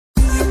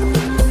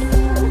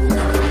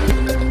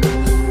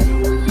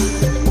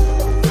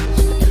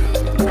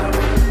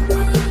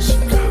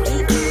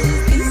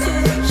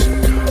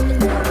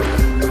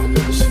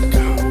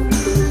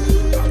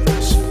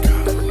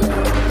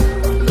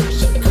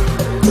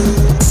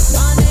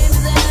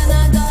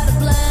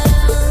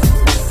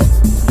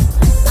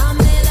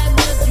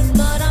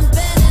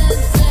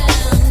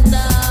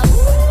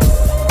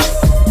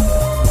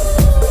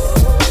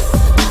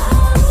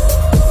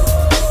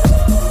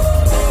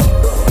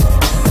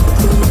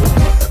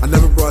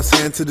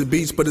ran to the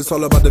beach, but it's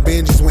all about the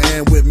Benjis.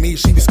 When with me,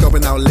 she be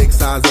scoping out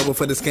licks, eyes over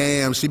for the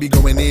scam. She be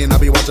going in, I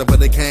be watching for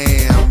the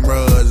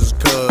cameras.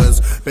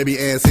 Cause baby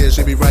Ann said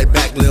she be right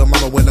back. Lil'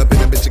 mama went up in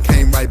the bitch and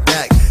came right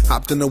back.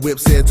 Hopped in the whip,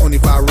 said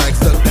 25 racks,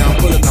 stuck down,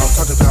 pulling out,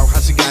 talking about how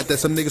she got that.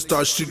 Some niggas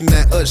start shooting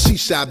at us, she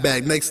shot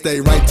back. Next day,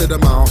 right to the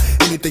mall.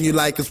 Anything you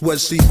like is what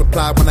she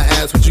replied when I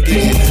asked what you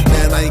getting.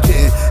 Man, I ain't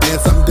kidding, and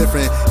something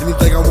different.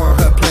 Anything I want,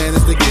 her plan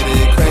is to get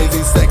it.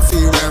 Crazy,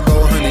 sexy,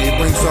 Rambo, honey.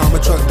 Bring some, my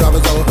truck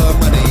drivers owe her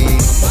money.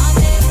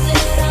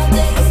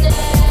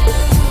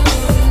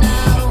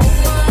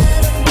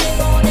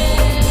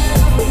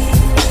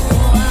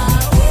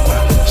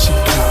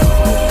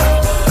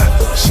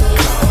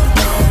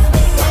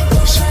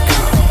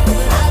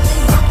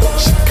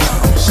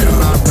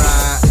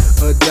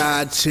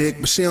 Chick,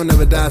 but she don't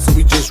never die, so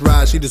we just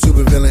ride. She the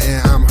super villain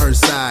and I'm her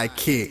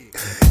sidekick.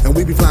 And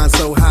we be flying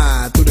so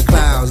high through the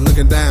clouds,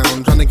 looking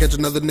down, trying to catch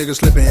another nigga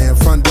slipping.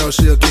 Front door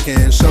she'll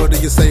kicking, shoulder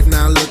you safe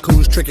now, look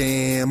who's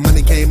tricking.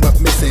 Money came up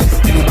missing,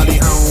 anybody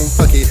home,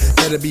 fuck it.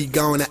 Better be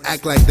gone and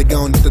act like they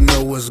gon' to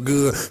know what's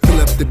good.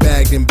 Fill up the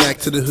bag, then back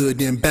to the hood,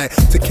 then back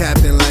to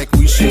captain like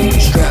we should.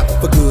 Strap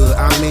for good,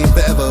 I mean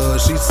forever.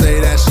 She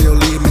say that she'll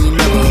leave me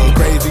never.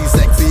 Crazy,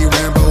 sexy,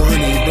 Rambo.